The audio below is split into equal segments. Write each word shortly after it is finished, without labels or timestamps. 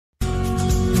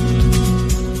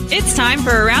It's time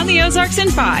for Around the Ozarks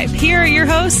in 5. Here are your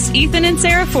hosts, Ethan and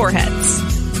Sarah Foreheads.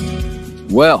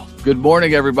 Well, good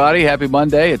morning, everybody. Happy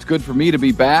Monday. It's good for me to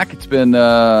be back. It's been,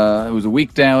 it was a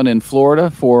week down in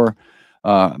Florida for,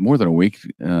 more than a week,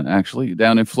 actually,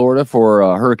 down in Florida for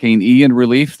Hurricane Ian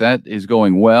relief. That is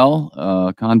going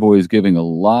well. Convoy is giving a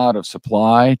lot of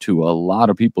supply to a lot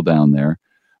of people down there.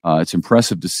 It's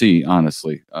impressive to see,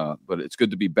 honestly, but it's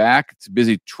good to be back. It's a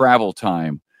busy travel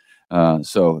time.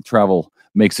 So travel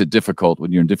makes it difficult when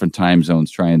you're in different time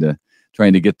zones trying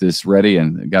to get this ready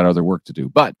and got other work to do.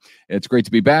 But it's great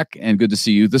to be back and good to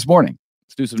see you this morning.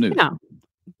 Let's do some news. Yeah.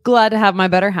 Glad to have my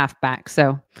better half back.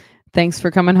 So thanks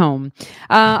for coming home.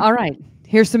 All right.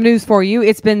 Here's some news for you.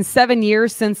 It's been 7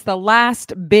 years since the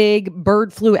last big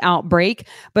bird flu outbreak,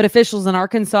 but officials in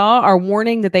Arkansas are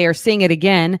warning that they are seeing it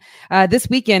again. This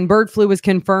weekend, bird flu was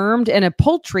confirmed in a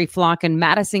poultry flock in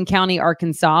Madison County,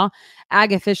 Arkansas.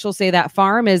 Ag officials say that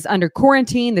farm is under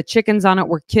quarantine. The chickens on it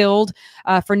were killed.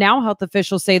 For now, health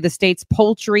officials say the state's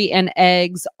poultry and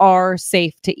eggs are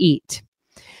safe to eat.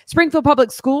 Springfield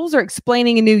Public Schools are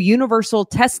explaining a new universal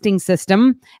testing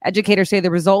system. Educators say the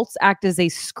results act as a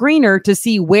screener to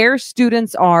see where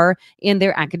students are in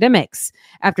their academics.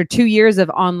 After 2 years of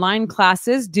online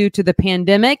classes due to the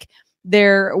pandemic,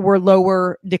 there were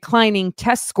lower declining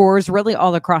test scores really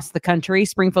all across the country.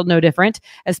 Springfield no different,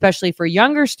 especially for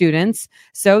younger students.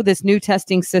 So this new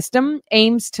testing system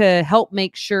aims to help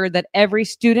make sure that every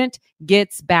student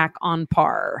gets back on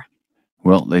par.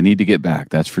 Well, they need to get back,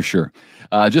 that's for sure.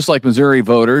 Just like Missouri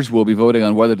voters will be voting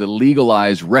on whether to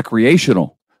legalize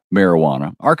recreational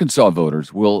marijuana, Arkansas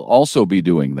voters will also be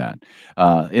doing that.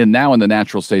 In the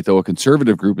natural state, though, a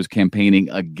conservative group is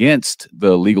campaigning against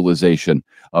the legalization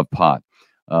of pot.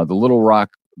 The Little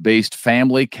Rock-based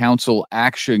Family Council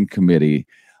Action Committee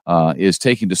is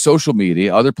taking to social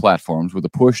media, other platforms, with a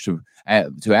push to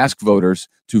ask voters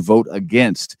to vote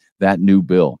against that new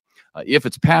bill. If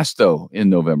it's passed, though, in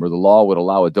November, the law would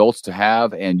allow adults to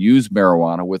have and use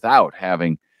marijuana without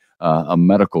having a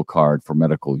medical card for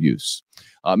medical use.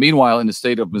 Meanwhile, in the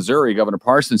state of Missouri, Governor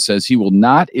Parsons says he will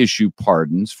not issue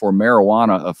pardons for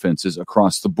marijuana offenses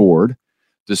across the board,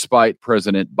 despite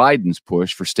President Biden's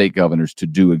push for state governors to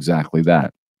do exactly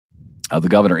that. The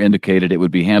governor indicated it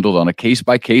would be handled on a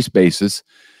case-by-case basis,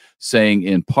 saying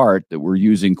in part that we're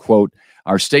using, quote,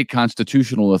 our state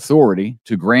constitutional authority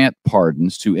to grant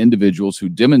pardons to individuals who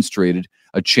demonstrated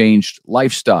a changed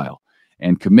lifestyle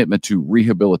and commitment to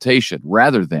rehabilitation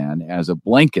rather than as a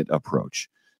blanket approach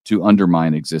to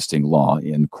undermine existing law,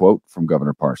 end quote, from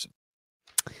Governor Parson.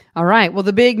 All right. Well,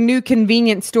 the big new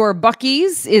convenience store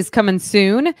Buc-ee's is coming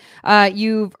soon.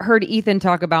 You've heard Ethan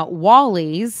talk about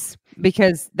Wally's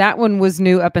because that one was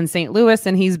new up in St. Louis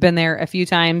and he's been there a few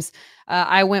times.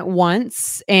 I went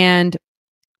once and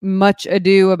much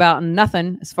ado about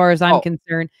nothing as far as I'm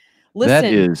concerned. Listen, that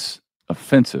is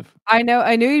offensive. I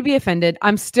knew you'd be offended.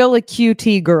 I'm still a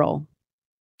QT girl.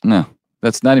 No,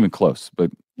 that's not even close,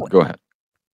 but go ahead.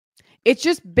 It's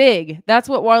just big. That's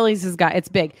what Wally's has got. It's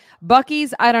big.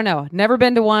 Buc-ee's, I don't know. Never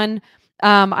been to one.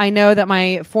 I know that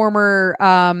my former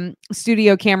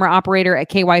studio camera operator at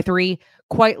KY3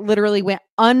 quite literally went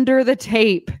under the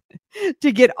tape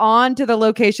to get on to the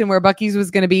location where Buc-ee's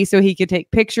was going to be so he could take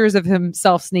pictures of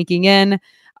himself sneaking in.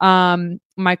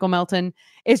 Michael Melton.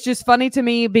 It's just funny to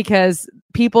me because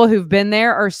people who've been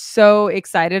there are so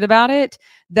excited about it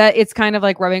that it's kind of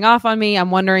like rubbing off on me.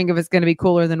 I'm wondering if it's going to be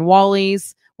cooler than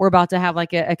Wally's. We're about to have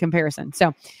like a comparison.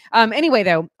 So anyway,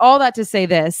 though, all that to say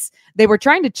this, they were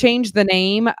trying to change the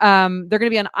name. They're going to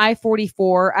be on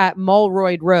I-44 at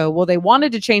Mulroy Road. Well, they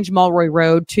wanted to change Mulroy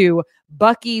Road to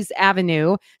Buc-ee's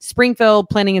Avenue. Springfield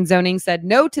Planning and Zoning said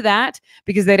no to that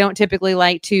because they don't typically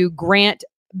like to grant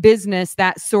business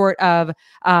that sort of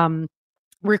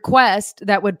request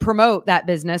that would promote that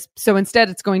business. So instead,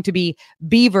 it's going to be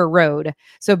Beaver Road.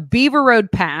 So Beaver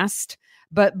Road passed,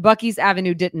 but Buc-ee's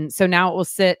Avenue didn't. So now it will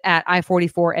sit at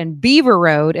I-44 and Beaver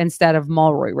Road instead of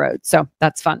Mulroy Road. So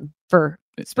that's fun for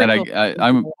Springfield.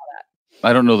 And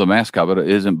I don't know the mascot, but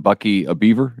isn't Buc-ee a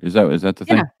beaver? Is that the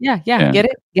thing? Yeah. Get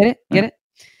it.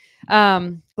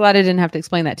 Glad I didn't have to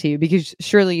explain that to you because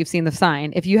surely you've seen the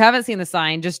sign. If you haven't seen the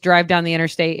sign, just drive down the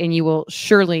interstate and you will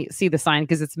surely see the sign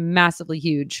because it's massively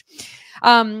huge.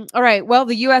 All right. Well,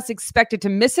 the U.S. expected to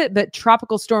miss it, but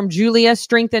Tropical Storm Julia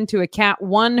strengthened to a Cat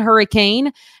 1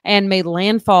 hurricane and made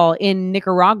landfall in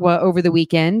Nicaragua over the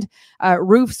weekend.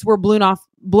 Roofs were blown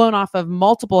off of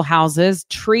multiple houses.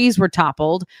 Trees were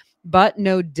toppled, but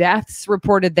no deaths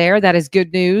reported there. That is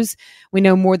good news. We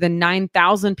know more than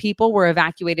 9,000 people were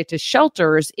evacuated to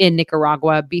shelters in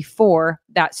Nicaragua before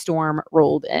that storm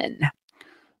rolled in.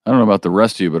 I don't know about the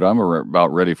rest of you, but I'm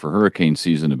about ready for hurricane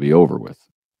season to be over with.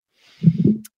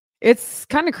 It's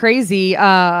kind of crazy.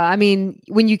 I mean,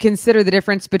 when you consider the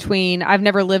difference between, I've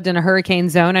never lived in a hurricane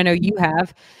zone. I know you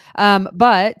have.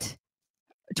 But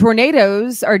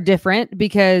tornadoes are different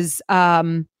because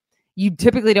you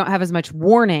typically don't have as much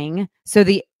warning. So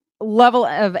the level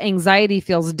of anxiety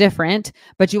feels different,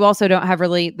 but you also don't have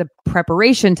really the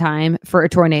preparation time for a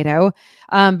tornado.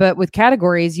 But with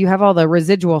categories, you have all the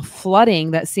residual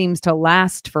flooding that seems to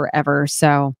last forever.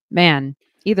 So, man,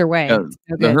 either way,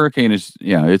 the hurricane is,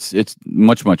 it's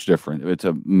much different. It's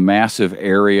a massive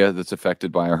area that's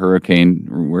affected by a hurricane,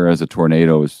 whereas a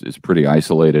tornado is pretty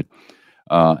isolated.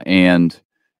 And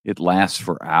it lasts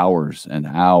for hours and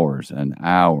hours and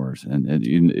hours, and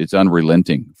it's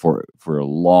unrelenting for a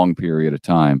long period of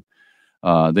time.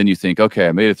 Then you think, okay,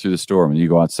 I made it through the storm, and you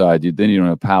go outside. Then you don't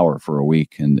have power for a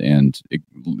week, and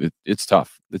it's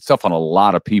tough. It's tough on a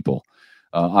lot of people.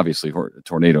 Obviously,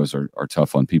 tornadoes are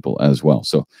tough on people as well.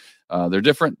 So they're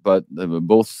different, but they're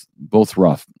both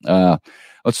rough.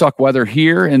 Let's talk weather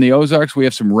here in the Ozarks. We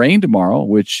have some rain tomorrow,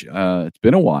 which it's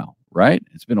been a while. Right?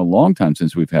 It's been a long time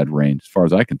since we've had rain, as far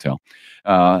as I can tell.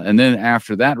 And then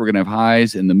after that, we're going to have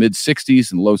highs in the mid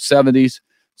 60s and low 70s.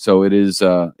 So it is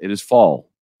fall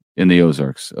in the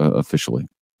Ozarks officially.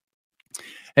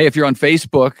 Hey, if you're on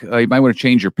Facebook, you might want to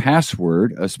change your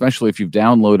password, especially if you've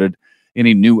downloaded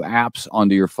any new apps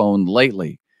onto your phone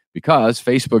lately, because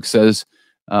Facebook says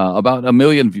about a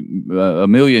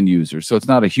million users. So it's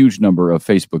not a huge number of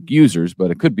Facebook users,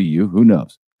 but it could be you. Who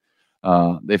knows?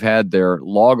 They've had their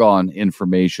login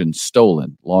information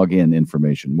stolen. Login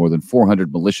information. More than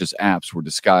 400 malicious apps were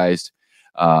disguised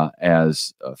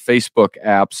as Facebook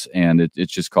apps, and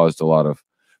it's just caused a lot of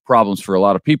problems for a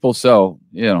lot of people. So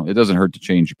it doesn't hurt to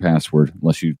change your password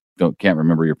unless you can't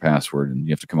remember your password, and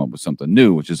you have to come up with something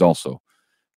new, which is also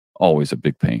always a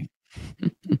big pain.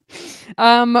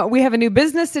 We have a new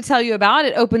business to tell you about.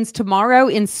 It opens tomorrow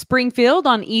in Springfield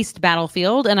on East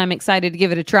Battlefield, and I'm excited to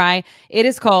give it a try. It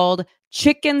is called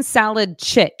Chicken Salad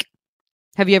Chick.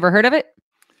 Have you ever heard of it?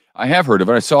 I have heard of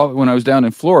it. I saw it when I was down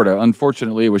in Florida.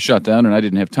 Unfortunately, it was shut down, and I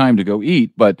didn't have time to go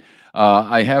eat. But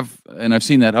I've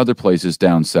seen that other places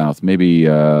down south. Maybe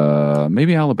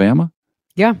Alabama.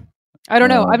 Yeah. I don't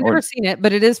know. I've never seen it,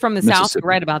 but it is from the South. You're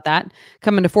right about that.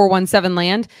 Coming to 417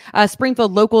 land.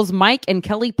 Springfield locals Mike and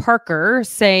Kelly Parker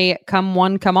say, come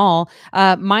one, come all.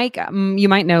 Mike, you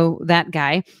might know that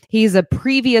guy. He's a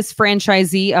previous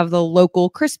franchisee of the local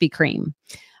Krispy Kreme.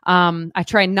 I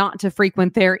try not to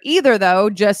frequent there either, though,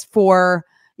 just for,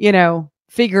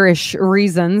 figure-ish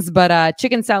reasons. But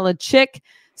Chicken Salad Chick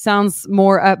sounds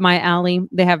more up my alley.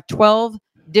 They have 12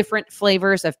 different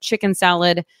flavors of chicken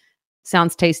salad.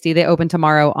 Sounds tasty. They open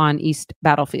tomorrow on East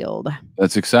Battlefield.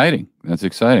 That's exciting. We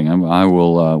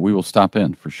will stop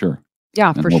in for sure.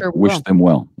 Yeah, for sure. Wish them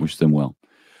well.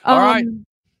 All right.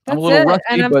 I'm a little rusty,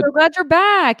 and I'm so glad you're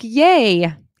back.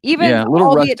 Yay. Even a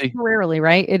little rusty. Temporarily,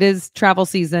 right? It is travel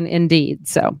season indeed.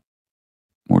 So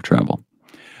more travel.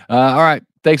 All right.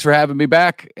 Thanks for having me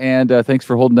back. And thanks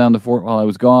for holding down the fort while I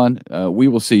was gone. We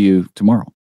will see you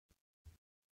tomorrow.